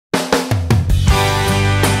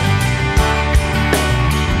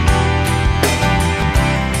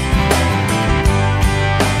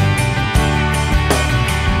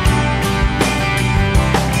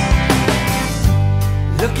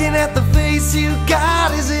you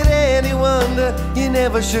got. Is it any wonder you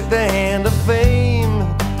never shook the hand of fame?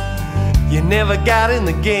 You never got in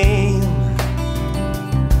the game.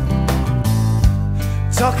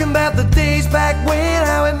 Talking about the days back when,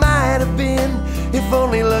 how it might have been if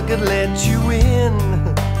only luck had let you in.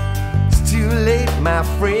 It's too late, my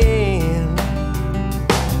friend.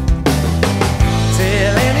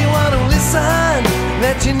 Tell anyone who listen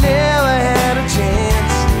that you never had a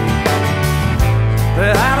chance,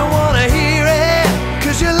 but I don't wanna hear it,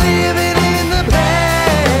 'cause you're living in the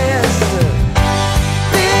past.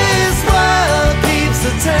 This world keeps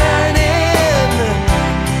a turning,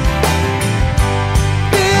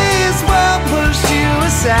 this world pushed you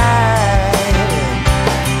aside.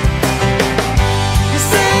 You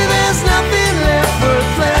say there's nothing left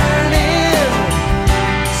worth learning,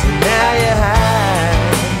 so now you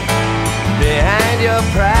hide behind your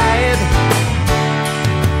pride.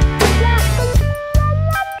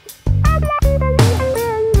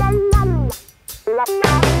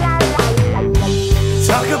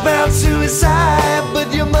 Talk about suicide, but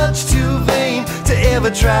you're much too vain to ever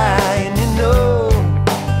try. And you know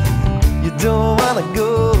you don't wanna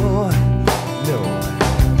go, no.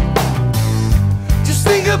 Just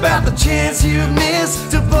think about the chance you've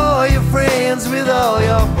missed to bore your friends with all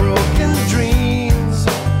your broken dreams,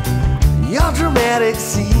 your dramatic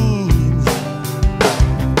scenes.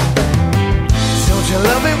 Don't you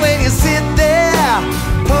love it when you sit there